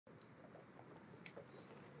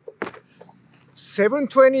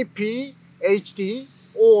720p HD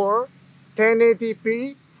or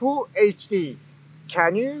 1080p Full HD.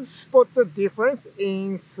 Can you spot the difference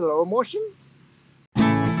in slow motion?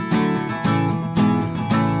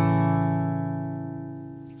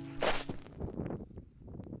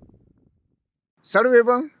 Salut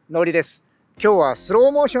everyone, のりです。今日はスロ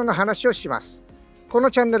ーモーションの話をします。この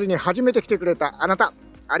チャンネルに初めて来てくれたあなた、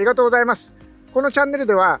ありがとうございます。このチャンネル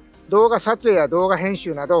では動画撮影や動画編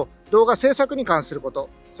集など動画制作に関すること、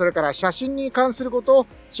それから写真に関することを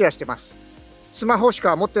シェアしてます。スマホし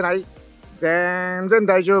か持ってない？全然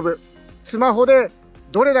大丈夫。スマホで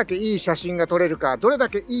どれだけいい写真が撮れるか、どれだ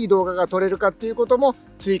けいい動画が撮れるかっていうことも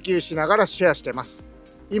追求しながらシェアしてます。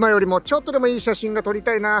今よりもちょっとでもいい写真が撮り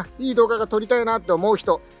たいな、いい動画が撮りたいなって思う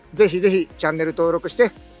人、ぜひぜひチャンネル登録し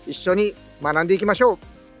て一緒に学んでいきましょう。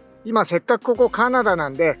今せっかくここカナダな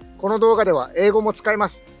んで、この動画では英語も使いま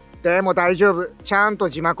す。でも大丈夫。ちゃんと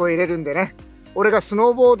字幕を入れるんでね。俺がス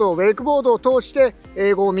ノーボード、ウェイクボードを通して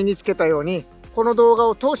英語を身につけたように、この動画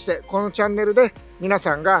を通してこのチャンネルで皆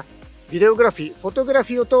さんがビデオグラフィー、フォトグラ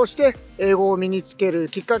フィーを通して英語を身につける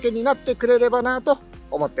きっかけになってくれればなと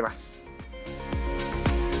思ってます。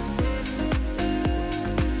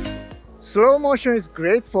Slow motion is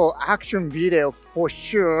great for action video for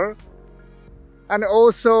sure. And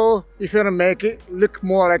also, if you want to make it look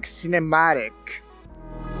more like cinematic.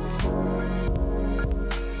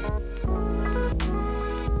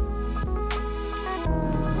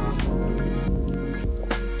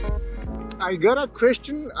 I got a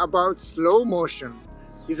question about slow motion.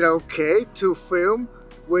 Is it okay to film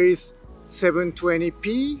with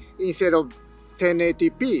 720p instead of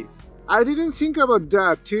 1080p? I didn't think about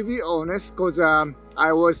that, to be honest, because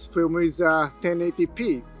I was filming with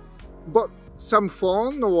 1080p. But some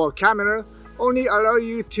phone or camera only allow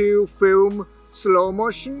you to film slow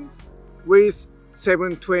motion with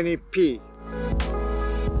 720p.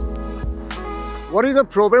 What is the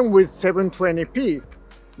problem with 720p?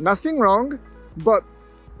 Nothing wrong, but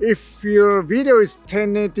if your video is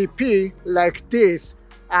 1080p like this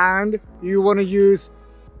and you want to use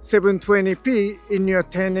 720p in your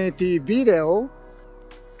 1080 video,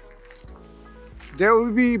 there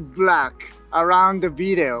will be black around the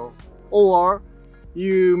video, or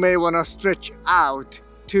you may want to stretch out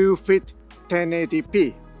to fit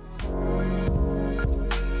 1080p.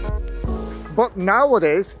 But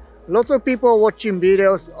nowadays, lots of people are watching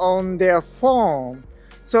videos on their phone.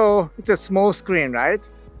 So it's a small screen, right?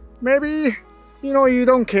 Maybe, you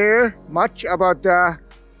don't care much about the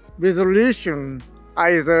resolution,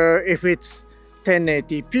 either if it's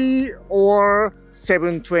 1080p or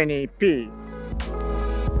 720p.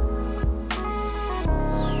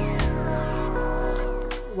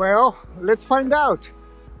 Well, let's find out.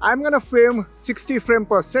 I'm gonna film 60 frames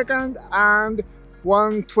per second and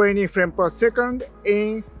 120 frames per second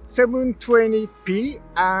in 720p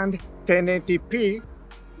and 1080p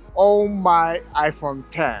on my iPhone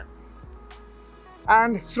X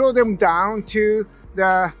and slow them down to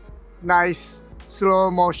the nice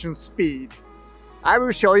slow motion speed. I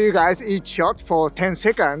will show you guys each shot for 10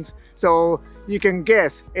 seconds so you can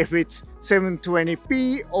guess if it's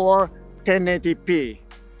 720p or 1080p.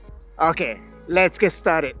 Okay, let's get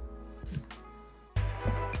started.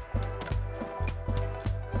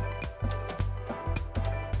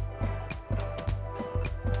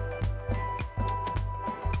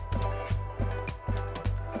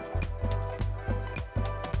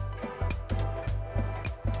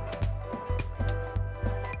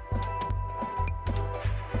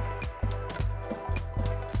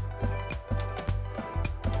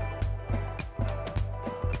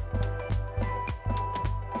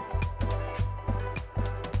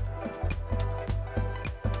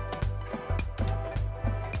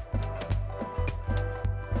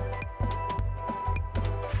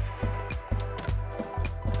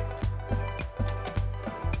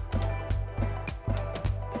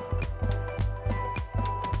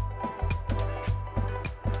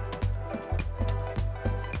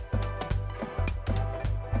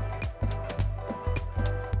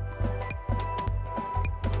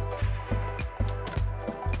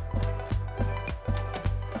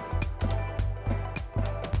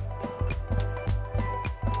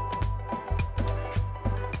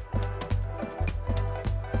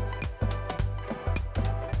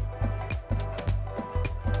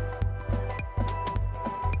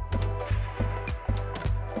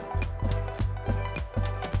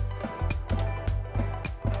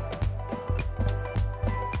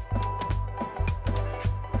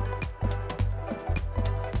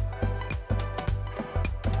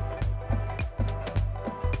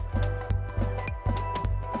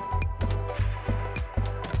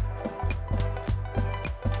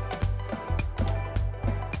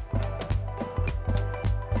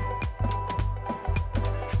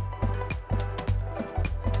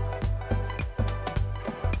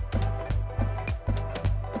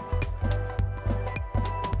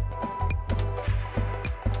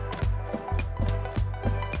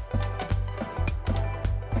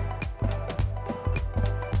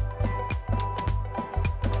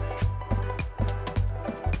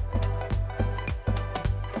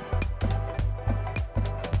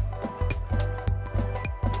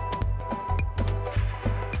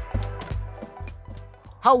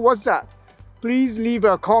 How was that? Please leave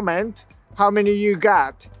a comment how many you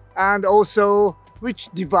got and also which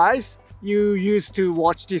device you used to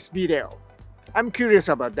watch this video. I'm curious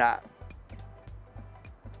about that.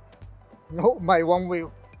 No, my one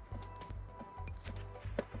wheel.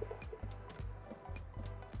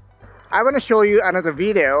 I want to show you another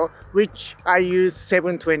video which I use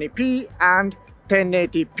 720p and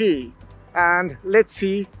 1080p, and let's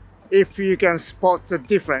see if you can spot the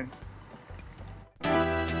difference.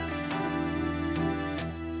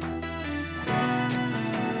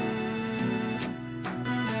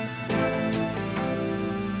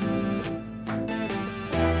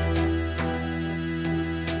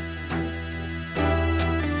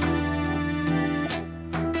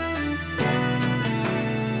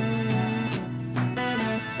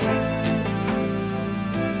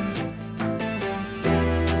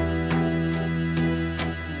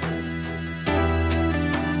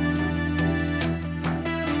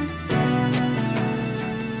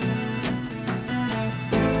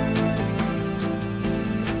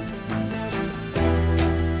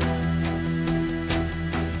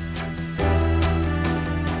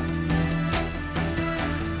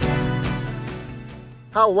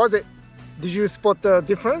 How was it? Did you spot the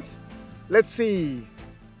difference? Let's see.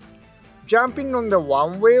 Jumping on the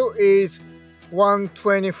one wheel is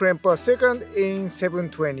 120 frames per second in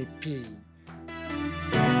 720p.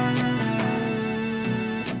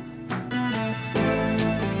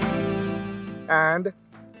 And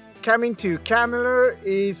coming to camera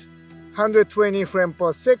is 120 frames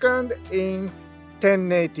per second in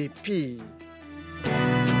 1080p.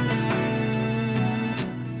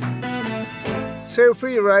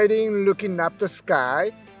 Selfie riding looking up the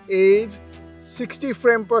sky is 60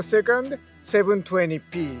 frames per second,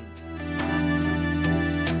 720p.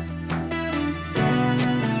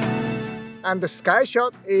 And the sky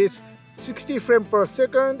shot is 60 frames per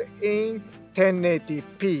second in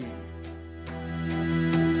 1080p.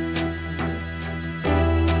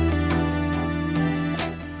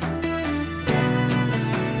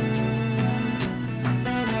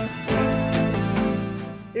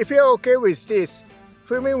 If you're okay with this,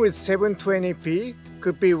 filming with 720p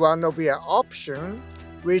could be one of your options,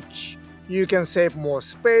 which you can save more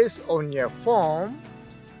space on your phone.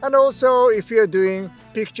 And also, if you're doing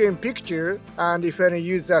picture-in-picture and if you want to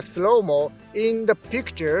use the slow-mo in the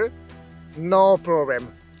picture, no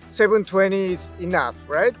problem. 720 is enough,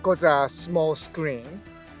 right? Because a small screen.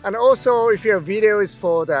 And also, if your video is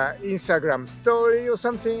for the Instagram story or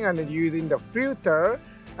something and using the filter,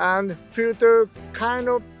 and filter kind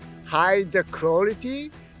of hide the quality,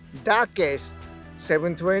 that case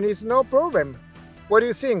 720 is no problem. What do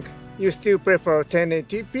you think? You still prefer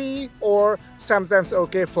 1080p or sometimes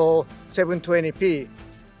okay for 720p?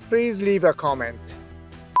 Please leave a comment.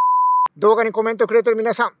 動画にコメントくれてる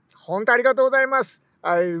皆さん、本当ありがとうございます。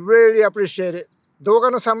I really appreciate it. 動画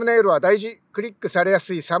のサムネイルは大事。クリックされや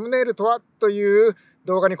すいサムネイルとはという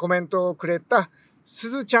動画にコメントをくれたす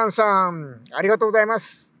ずちゃんさん、ありがとうございま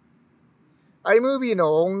す。iMovie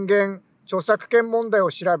の音源、著作権問題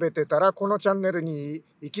を調べてたらこのチャンネルに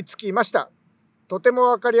行き着きました。とても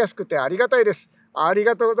わかりやすくてありがたいです。あり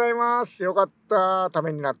がとうございます。よかった。た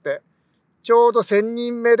めになって。ちょうど1000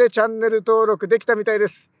人目でチャンネル登録できたみたいで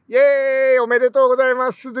す。イエーイ、おめでとうござい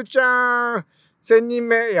ます。すずちゃん。1000人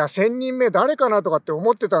目。いや、1000人目誰かなとかって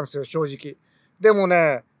思ってたんですよ、正直。でも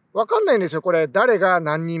ね、わかんないんですよ、これ。誰が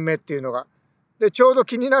何人目っていうのが。で、ちょうど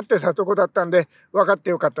気になってたとこだったんで、分かっ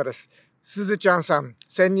てよかったです。すずちゃんさん、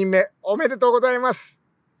1000人目、おめでとうございます。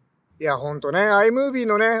いや、ほんとね、iMovie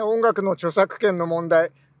のね、音楽の著作権の問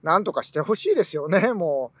題、なんとかしてほしいですよね、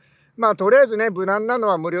もう。まあ、とりあえずね、無難なの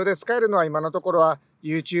は無料で使えるのは今のところは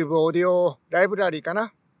YouTube オーディオライブラリーか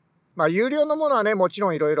な。まあ、有料のものはね、もちろ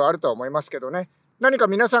んいろいろあるとは思いますけどね。何か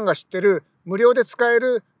皆さんが知ってる無料で使え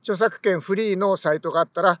る著作権フリーのサイトがあっ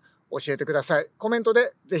たら教えてください。コメント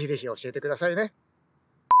でぜひぜひ教えてくださいね。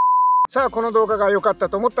さあ、この動画が良かった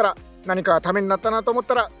と思ったら、何かためになったなと思っ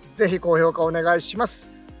たら、ぜひ高評価お願いします。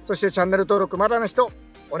そしてチャンネル登録まだの人、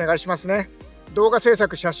お願いしますね。動画制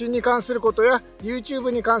作、写真に関することや YouTube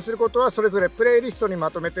に関することはそれぞれプレイリストに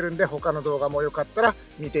まとめてるんで、他の動画もよかったら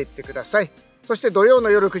見ていってください。そして土曜の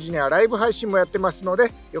夜9時にはライブ配信もやってますの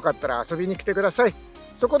で、よかったら遊びに来てください。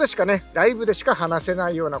そこでしかね、ライブでしか話せな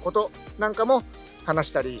いようなことなんかも話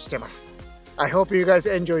したりしてます。I hope you guys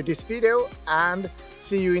enjoy this video and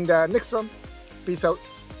see you in the next one. Peace out.